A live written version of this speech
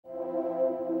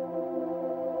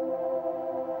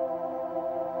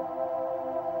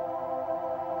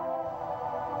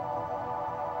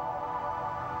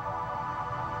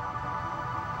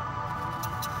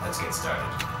get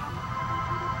started.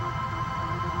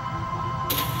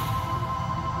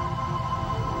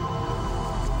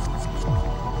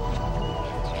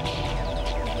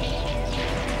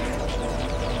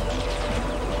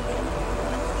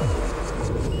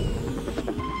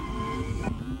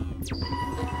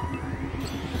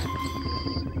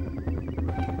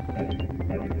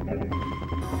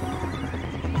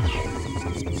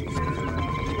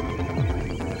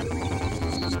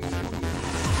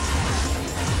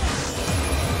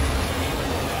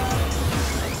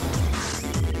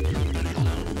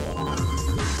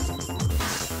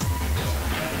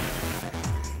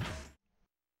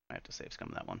 Save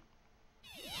scum that one.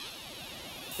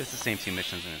 It's the same 2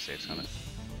 missions and a save scum it.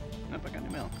 Nope, I got new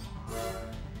mail.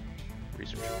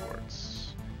 Research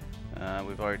reports.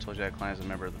 We've already told you that Klein is a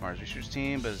member of the Mars research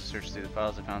team, but as a search through the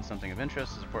files, they found something of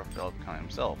interest. His report developed Klein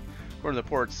himself. According to the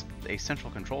reports, a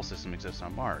central control system exists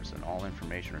on Mars, and all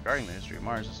information regarding the history of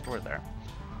Mars is stored there.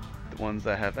 The ones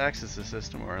that have access to the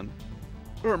system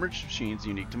are machines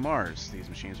unique to Mars. These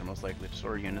machines are most likely to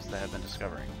store units that have been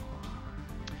discovering.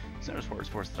 Center's force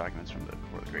forced the documents from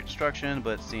before the Great Destruction,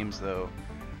 but it seems though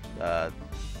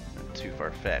too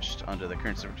far-fetched. Under the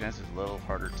current circumstances, it's a little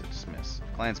harder to dismiss.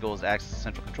 If Klein's goal is to access the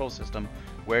central control system,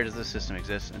 where does this system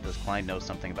exist, and does Klein know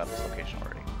something about this location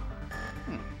already?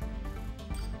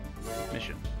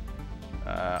 Mission.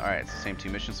 Alright, it's the same 2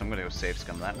 missions, so I'm gonna go save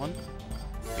scum that one.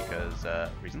 Because,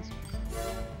 reasons.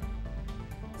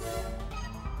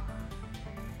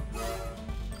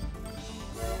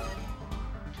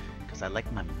 I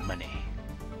like my money.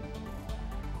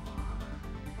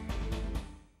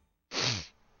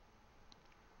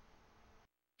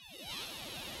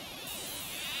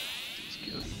 Is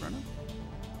Cody running?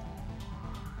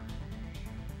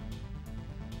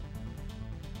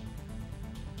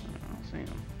 I don't see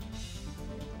him.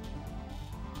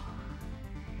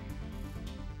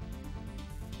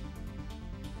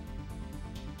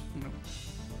 Nope.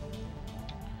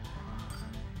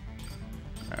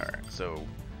 Alright, so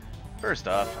first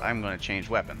off, I'm going to change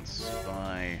weapons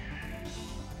by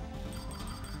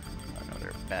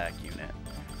another back unit.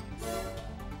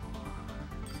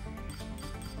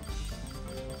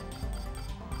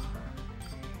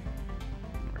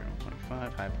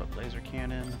 125 high-put laser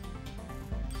cannon.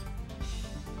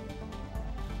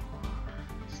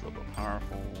 Slow but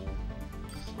powerful.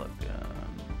 Slug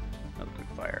gun. Another quick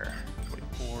fire.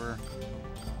 44.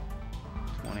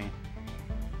 20.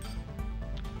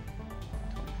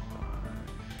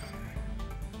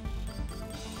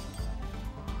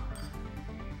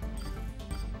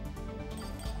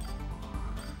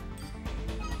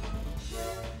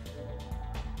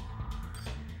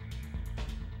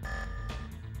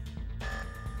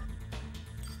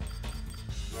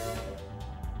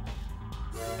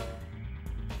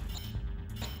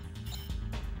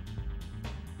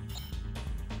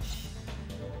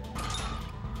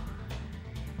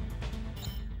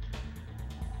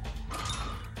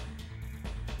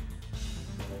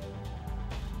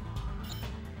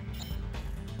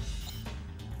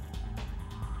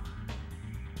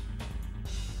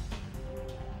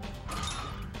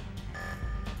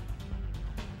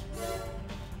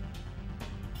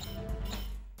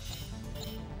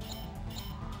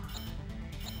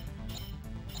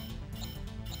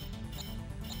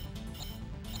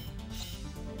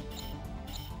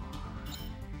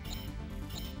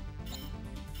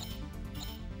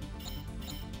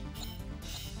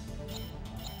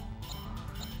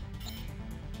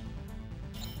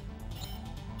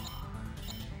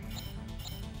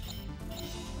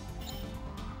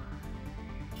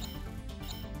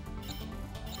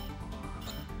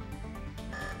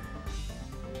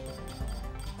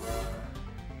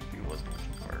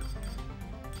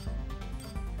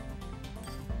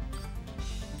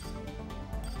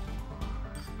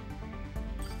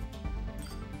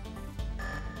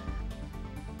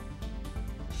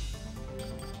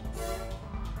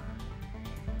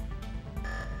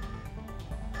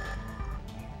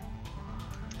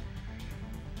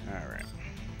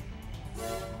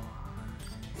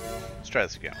 Try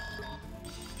this again.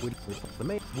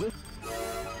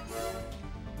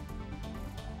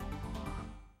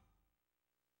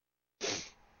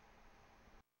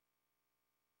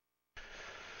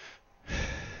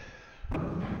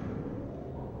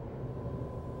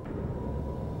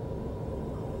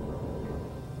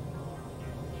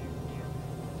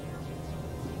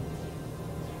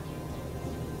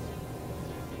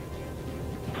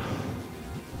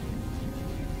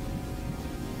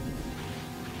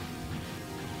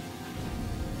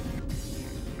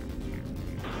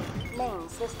 Main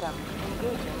system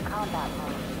engaging combat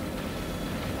mode.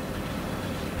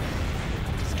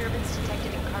 Disturbance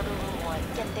detected in cargo room 1.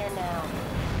 Get there now.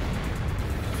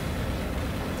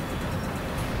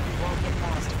 You won't get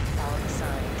lost if you follow the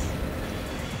signs.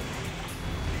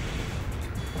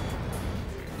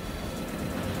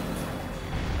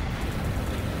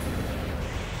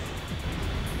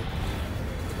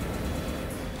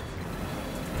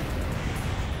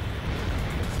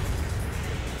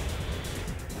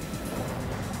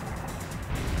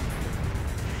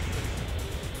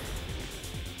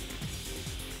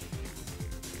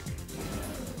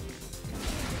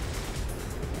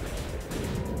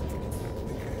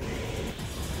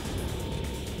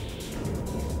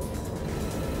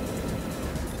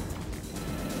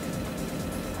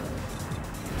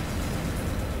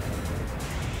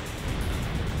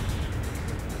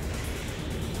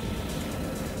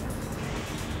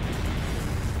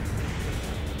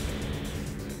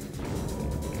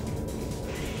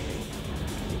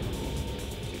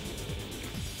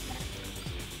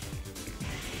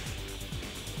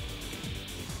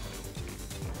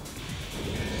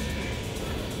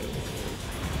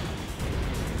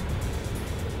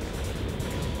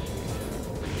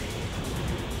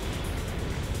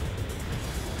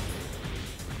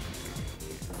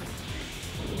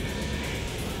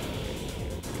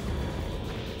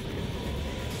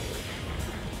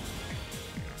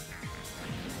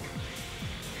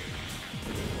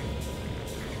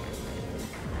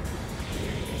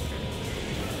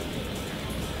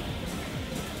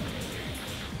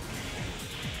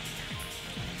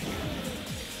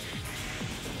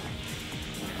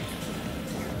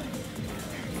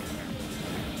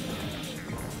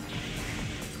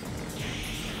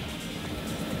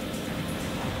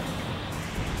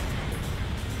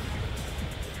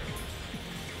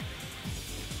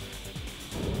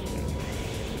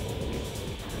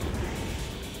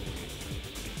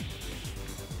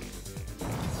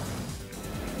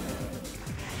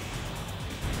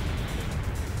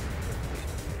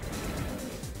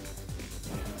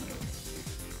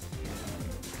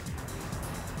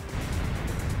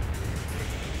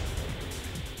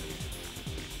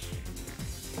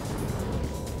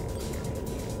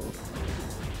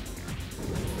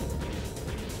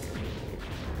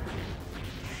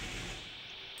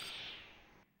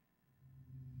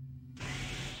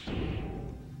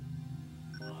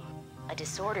 A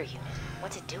disorder unit.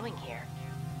 What's it doing here?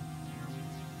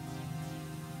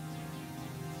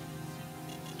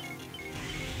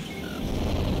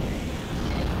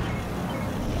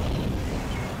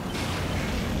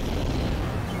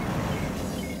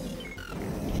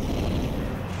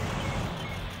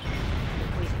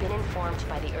 We've been informed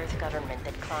by the Earth government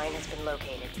that Klein has been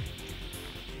located.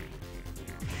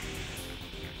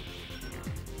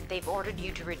 They've ordered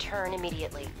you to return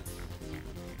immediately.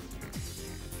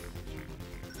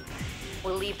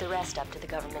 We'll leave the rest up to the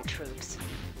government troops.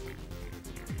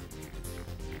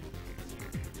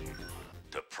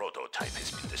 The prototype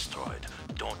has been destroyed.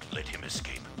 Don't let him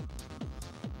escape.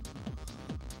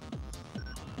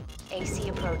 AC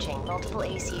approaching. Multiple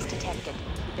ACs detected.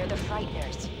 They're the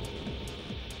Frighteners.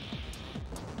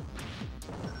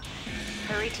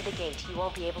 Hurry to the gate. You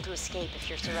won't be able to escape if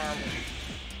you're surrounded.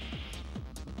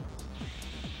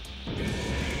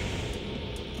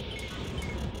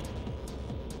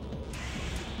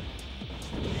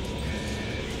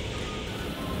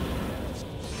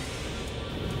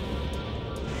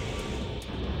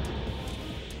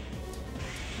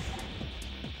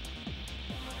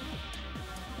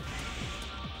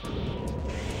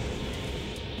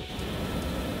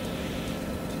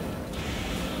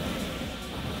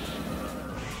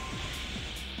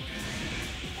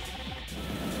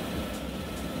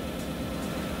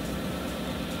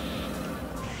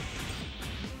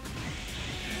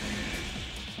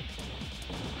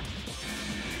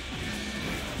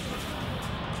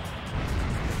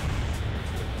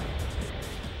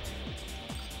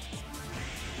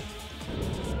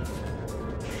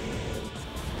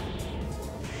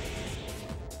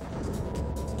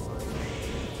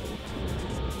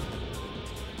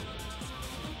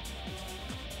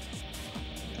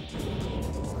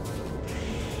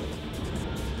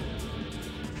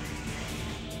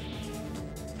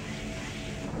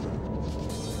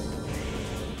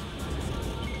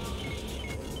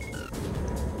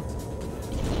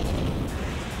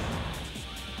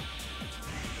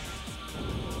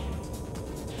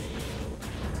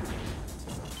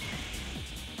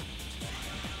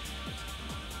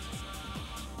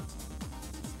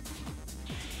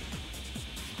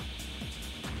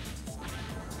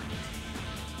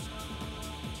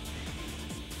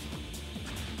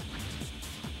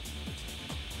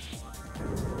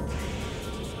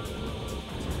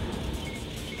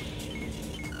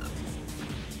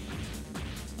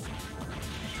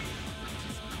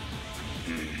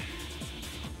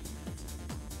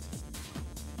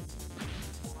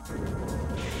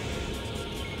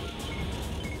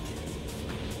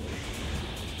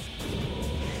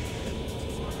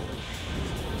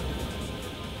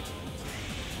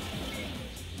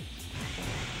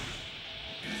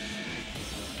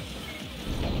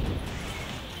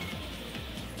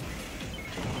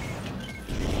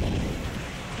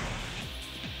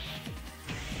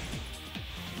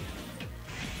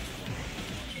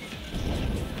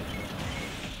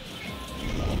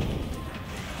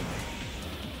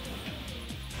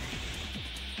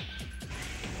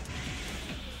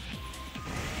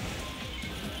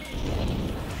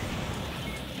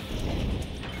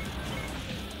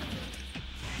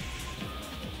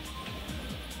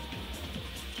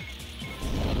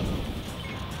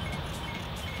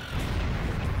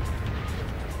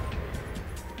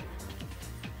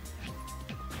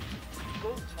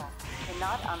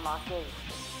 unlock gate.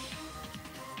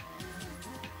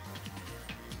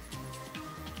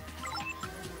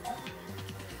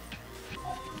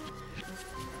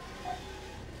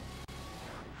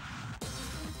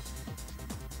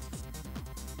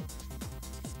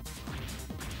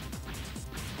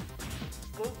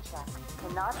 Gate check.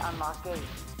 Cannot unlock gate.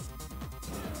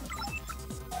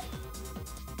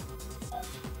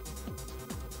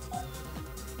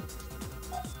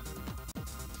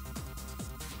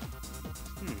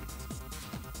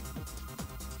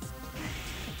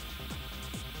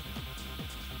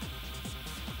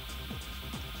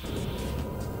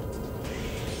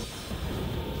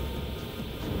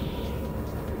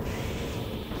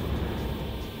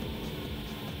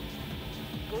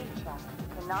 Gate check.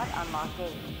 Cannot unlock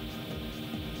gate.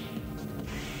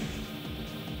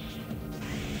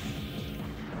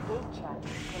 Gate check.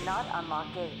 Cannot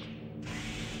unlock gate.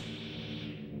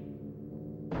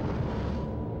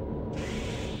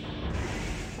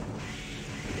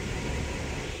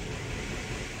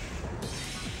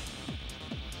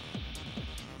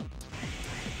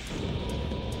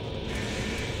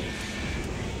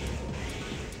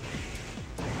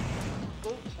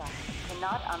 Gate check.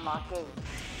 Cannot unlock gate.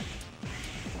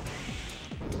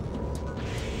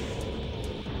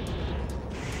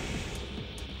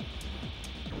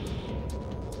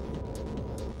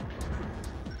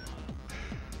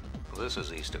 This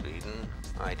is East of Eden.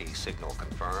 ID signal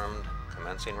confirmed.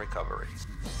 Commencing recovery.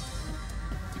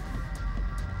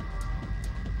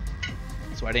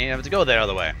 So I didn't have to go that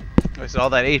other way. Wasted all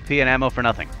that HP and ammo for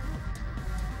nothing.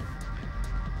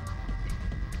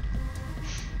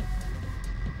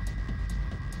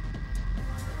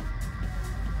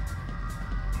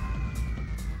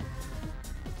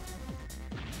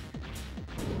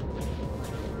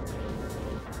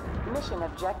 Mission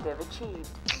objective achieved.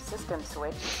 System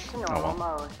switch to normal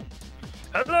mode.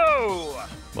 Hello!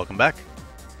 Welcome back.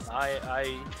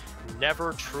 I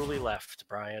never truly left,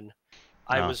 Brian.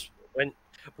 I No. was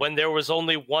when there was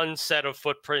only one set of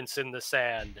footprints in the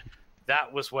sand.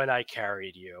 That was when I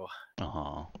carried you.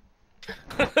 Oh.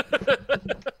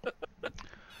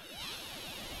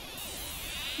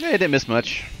 Yeah, I didn't miss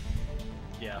much.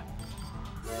 Yeah.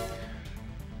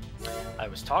 I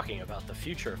was talking about the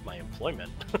future of my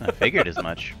employment. I figured as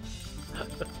much.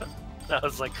 I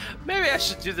was like, maybe I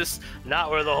should do this not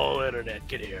where the whole internet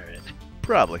can hear it.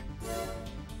 Probably.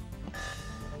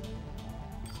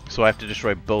 So I have to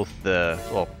destroy both the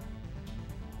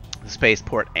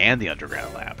spaceport and the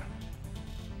underground lab.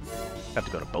 I have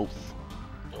to go to both.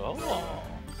 Oh.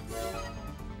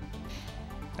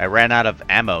 I ran out of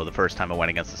ammo the first time I went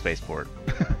against the spaceport.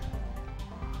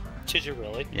 Did you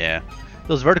really? Yeah.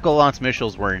 Those vertical launch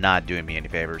missiles were not doing me any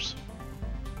favors.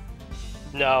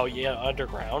 No, yeah,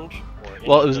 underground. Or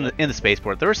Well, it was in the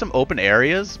spaceport. There were some open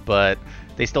areas, but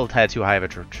they still had too high of a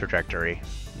trajectory.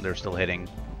 They're still hitting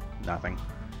nothing.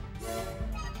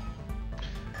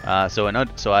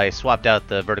 So I swapped out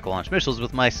the vertical launch missiles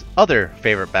with my other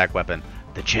favorite back weapon,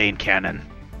 the chain cannon.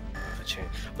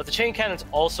 But the chain cannon's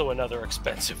also another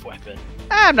expensive weapon.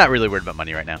 I'm not really worried about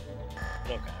money right now.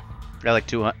 Okay. I got like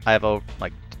 200. I have a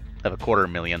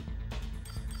 $250,000.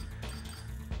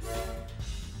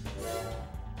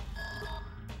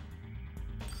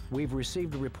 We've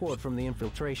received a report from the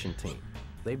infiltration team.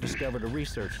 They've discovered a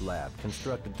research lab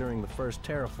constructed during the first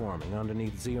terraforming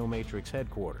underneath Zeo Matrix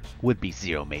headquarters. Would be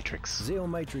Zero Matrix. Zeo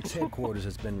Matrix headquarters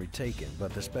has been retaken,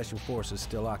 but the special forces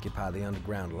still occupy the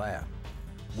underground lab.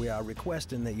 We are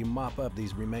requesting that you mop up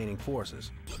these remaining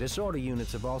forces. Disorder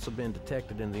units have also been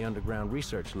detected in the underground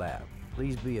research lab.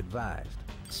 Please be advised.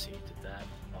 Let's see,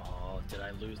 did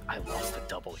I lose? I lost a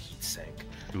double heat sink.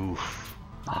 Oof,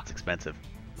 that's expensive.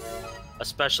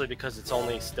 Especially because it's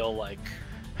only still like,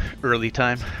 Early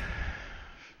time.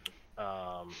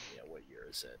 yeah, what year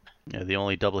is it? Yeah, the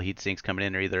only double heat sinks coming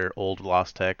in are either old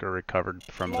lost tech or recovered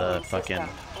from the Main fucking.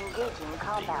 system engaging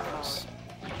combat mode. Zeros.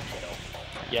 You know.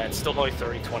 Yeah, it's still only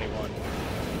 3021.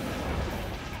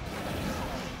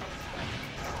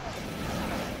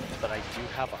 But I do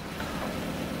have a.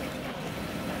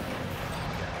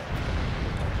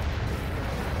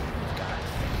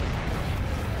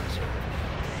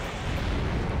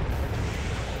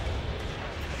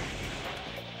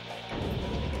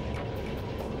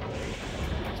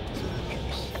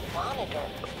 Monitor.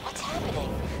 What's happening?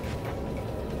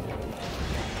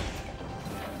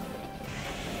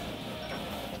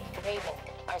 Raven,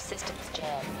 our system's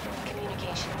jammed.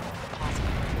 Communication impossible.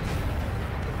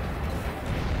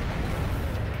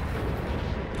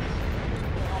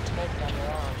 You'll have to make it on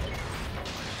your own.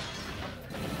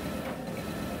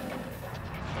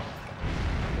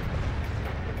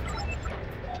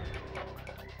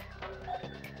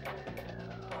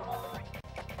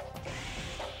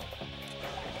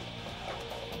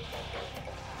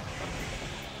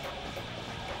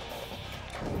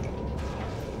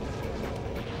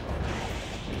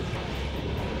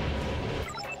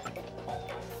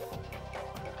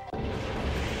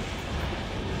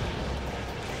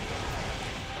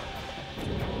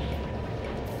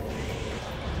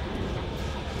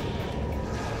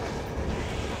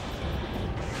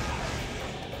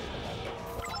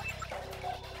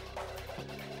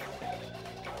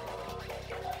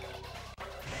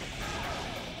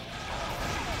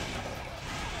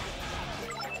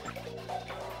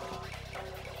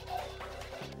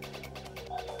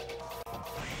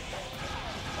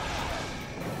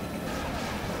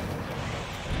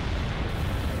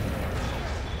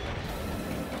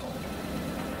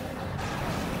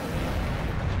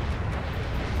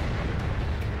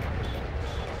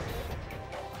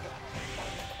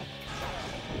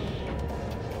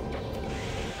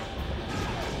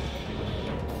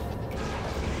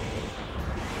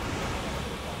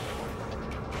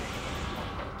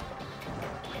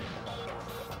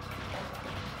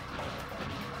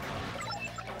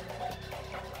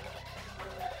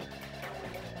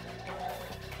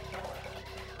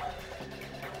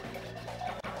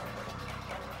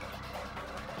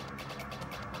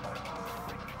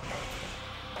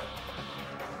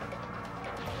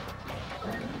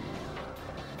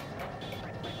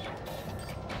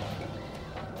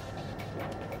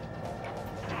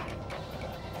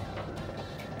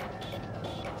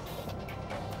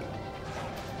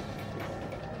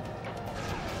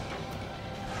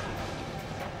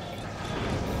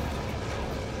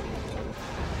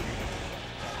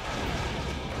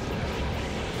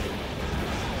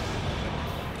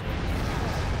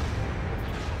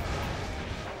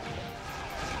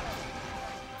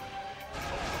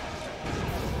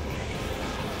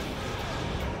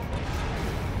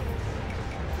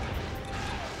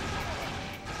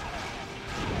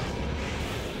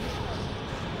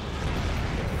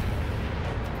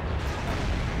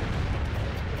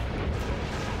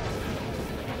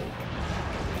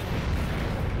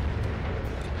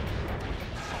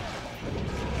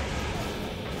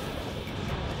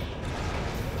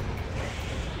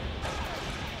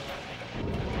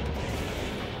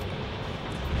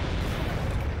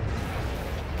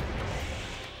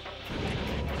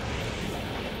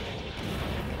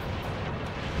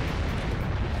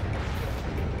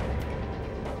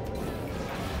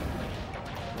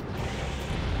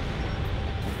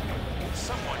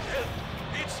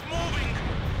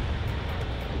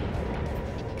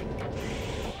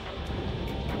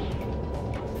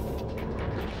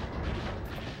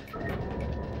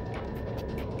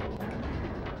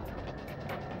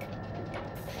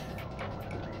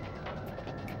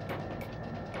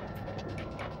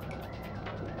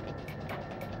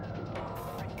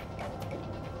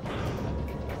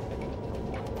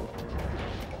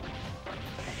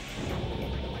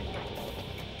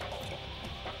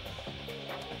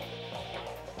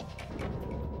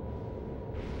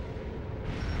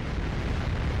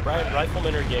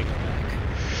 Rifleman or Jaeger?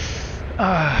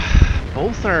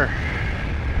 Both are.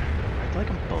 I like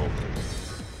them both.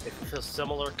 They fulfill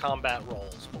similar combat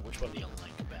roles, but which one do you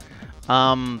like better?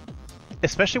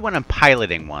 Especially when I'm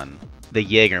piloting one, the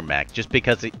Jaeger mech, just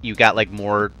because you got like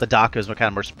more, the Dakos are kind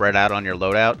of more spread out on your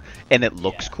loadout, and it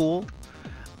looks cool.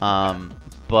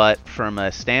 But from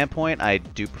a standpoint, I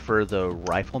do prefer the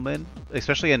Rifleman,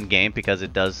 especially in game, because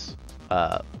it does,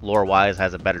 lore-wise,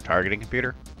 has a better targeting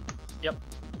computer. Yep,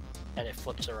 and it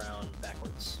flips around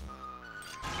backwards.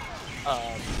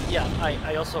 Yeah,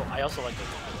 I also like the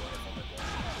Rifleman.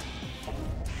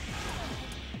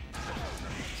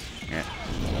 Yeah.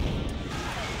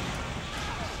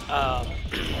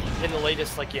 In the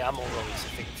latest, like, Yaml release, I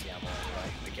think it's Yaml anyway.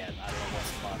 Again, I don't know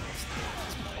what's the models at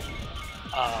this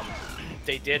point.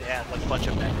 They did add, like, a bunch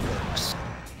of mech perks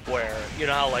where, you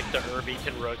know how, like, the Irby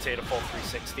can rotate a full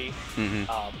 360?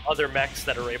 Other mechs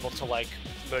that are able to, like,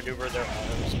 maneuver their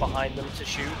arms behind them to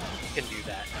shoot can do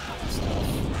that now and stuff.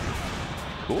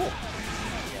 Cool.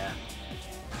 Yeah.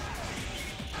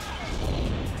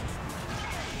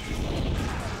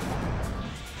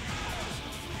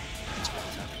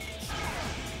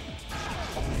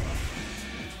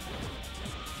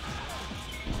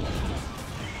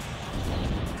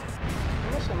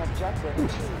 Mission objective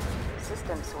achieved.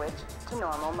 System switch to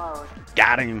normal mode.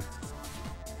 Got him.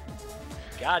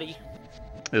 Got he.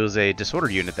 It was a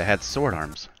disordered unit that had sword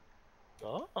arms.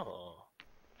 Oh.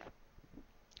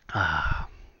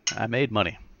 I made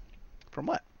money. From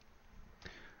what?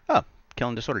 Oh,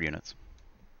 killing disordered units.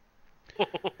 Should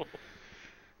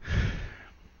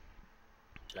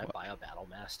I buy a Battle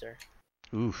Master?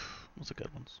 Oof, those are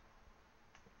good ones.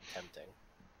 Tempting.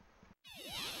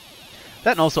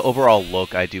 That and also overall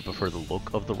look, I do prefer the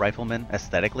look of the Rifleman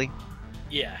aesthetically.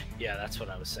 Yeah, that's what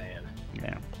I was saying.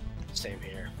 Yeah. Same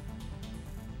here.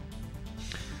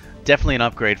 Definitely an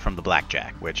upgrade from the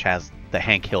Blackjack, which has the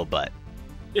Hank Hill butt.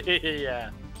 Yeah.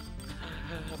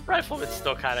 Rifleman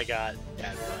still kind of got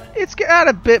that butt. It's got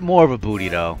a bit more of a booty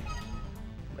though.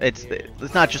 It's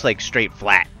not just like straight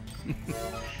flat.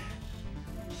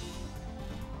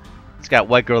 It's got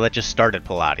white girl that just started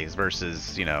Pilates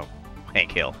versus, you know,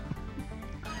 Hank Hill.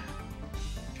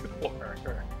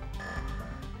 Sure.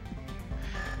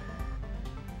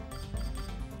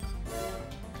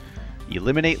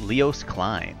 Eliminate Leos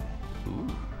Klein. Ooh,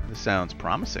 this sounds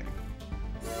promising.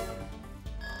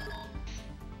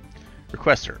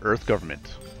 Requester, Earth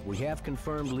Government. We have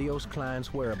confirmed Leos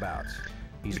Klein's whereabouts.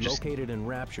 He's located in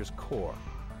Rapture's core.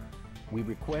 We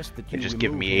request that you just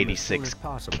give me remove him as soon as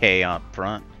possible. $86K up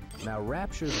front. Now,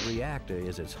 Rapture's reactor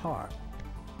is its heart.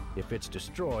 If it's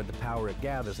destroyed, the power it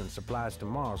gathers and supplies to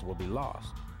Mars will be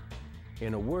lost.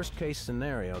 In a worst-case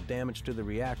scenario, damage to the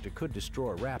reactor could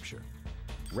destroy Rapture.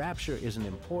 Rapture is an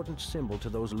important symbol to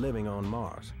those living on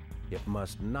Mars. It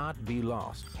must not be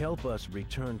lost. Help us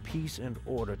return peace and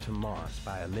order to Mars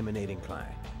by eliminating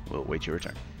Klein. We'll wait your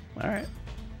return. Alright.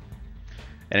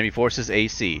 Enemy forces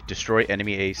AC. Destroy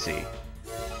enemy AC.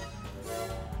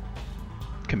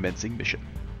 Commencing mission.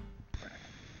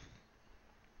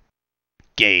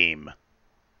 Game.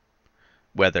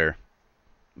 Weather.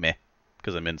 Meh.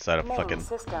 Because I'm inside a fucking...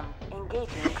 system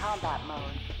engaging combat mode.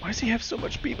 Why does he have so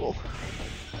much people?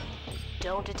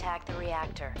 Don't attack the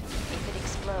reactor. If it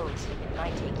explodes, it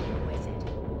might take you with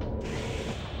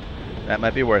it. That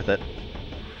might be worth it.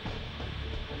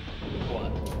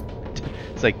 What?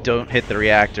 It's like, don't hit the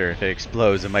reactor. If it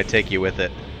explodes, it might take you with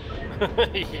it.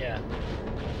 Yeah.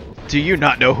 Do you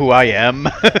not know who I am?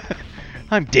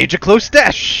 I'm Danger Close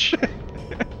Desch!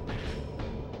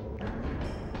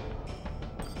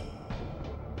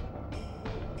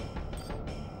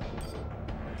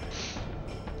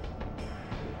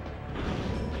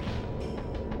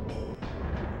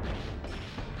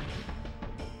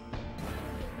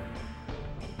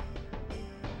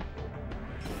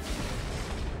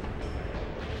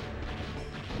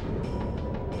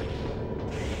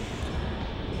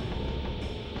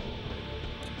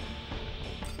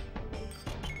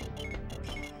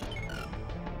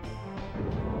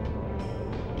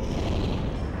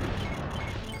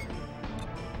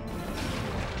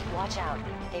 Watch out.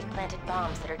 They've planted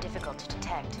bombs that are difficult to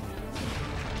detect.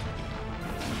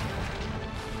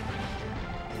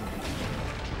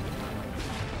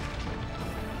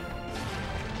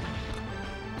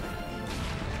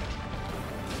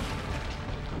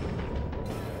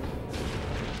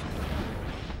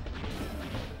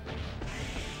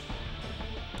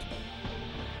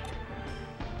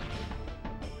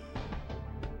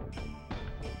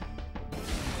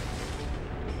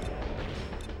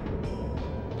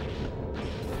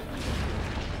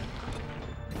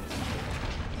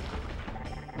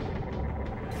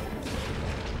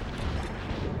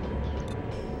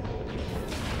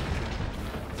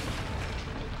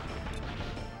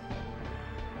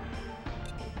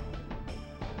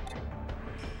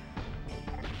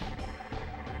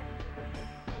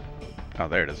 Oh,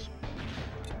 there it is.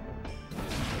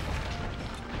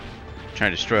 Trying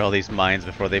to destroy all these mines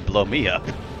before they blow me up.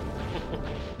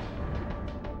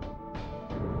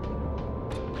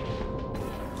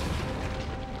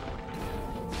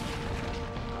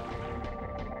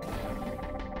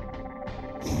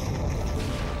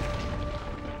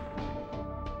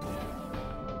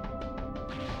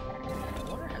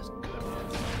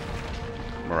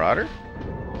 Marauder?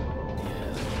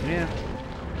 Yeah.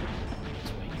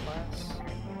 Its weight class?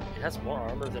 It has more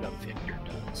armor than a Victor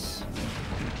does.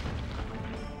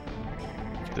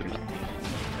 Didn't.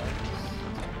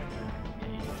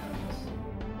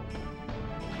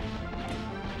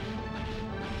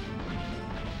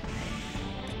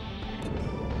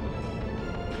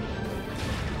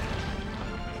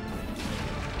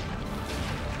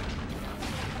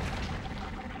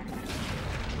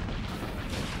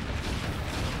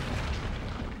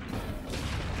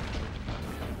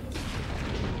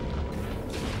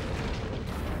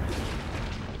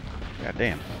 God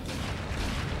damn.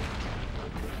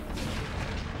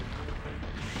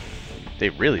 They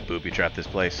really booby-trapped this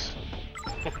place.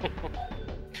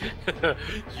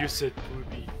 You said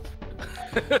booby.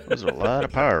 Those are a lot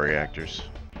of power reactors.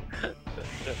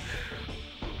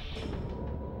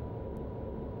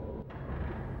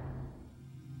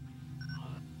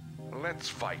 Let's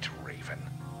fight, Raven.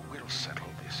 We'll settle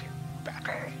this in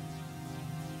battle.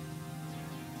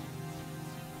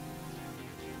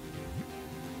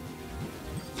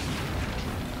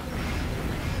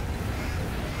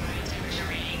 Temperature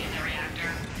reading in the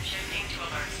reactor. Shifting to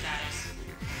alert status.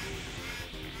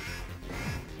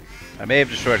 I may have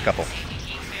destroyed a couple.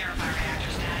 Safety teams verify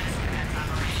reactor status. Commence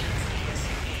operations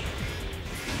ASAP.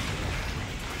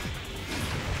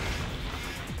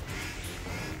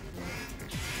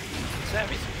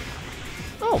 Savvy's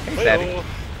here. Oh, hey, Savvy. Heyo.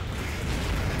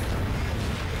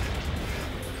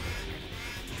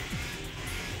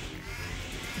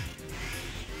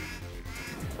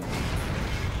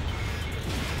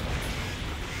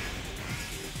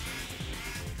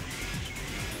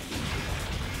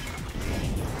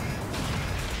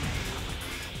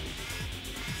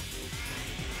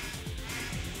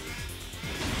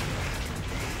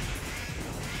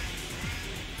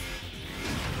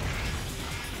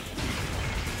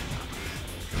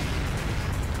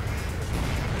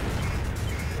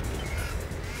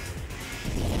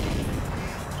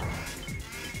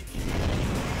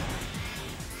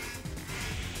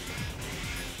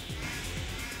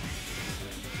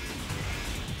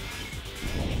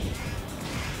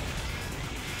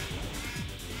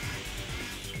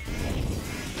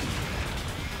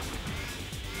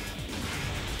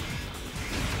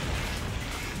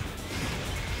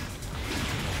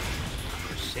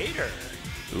 Crusader.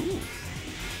 Ooh.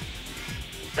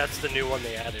 That's the new one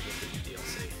they added with the new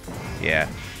DLC. Yeah.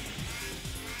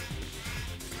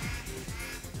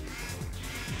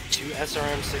 2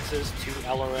 SRM-6s, 2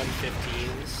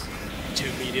 LRM-15s,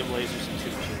 2 medium lasers, and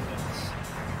 2 machine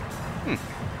guns.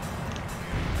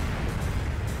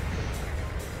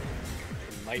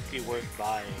 It might be worth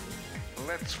buying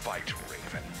Let's fight,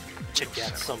 Raven. to We'll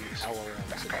get settle some this in LRMs in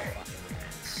the battle. fucking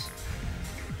lands.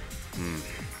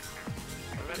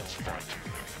 Let's fight,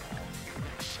 Raven.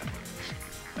 We'll settle this in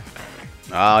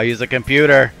battle. Oh, he's a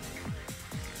computer.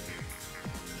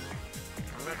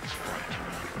 Let's fight,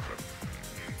 Raven.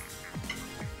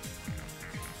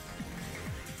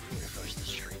 Refresh the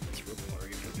stream, it's real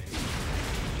blurry for me.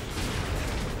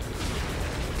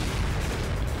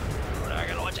 We're not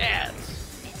gonna watch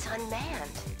ads! It's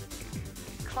unmanned.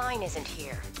 Klein isn't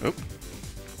here. Oop.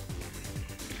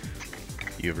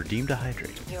 You have redeemed a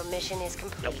hydrate. Your mission is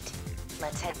complete.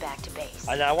 Let's head back to base.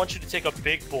 And I want you to take a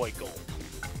big boy gulp.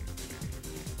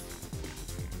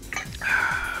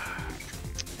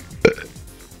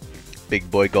 Big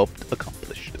boy gulp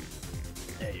accomplished.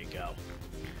 There you go.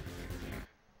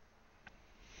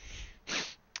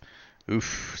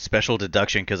 Oof. Special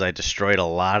deduction because I destroyed a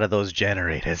lot of those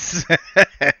generators.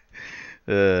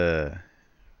 Yeah,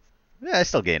 I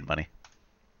still gained money.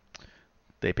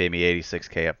 They pay me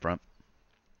 86K up front.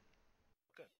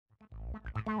 Good.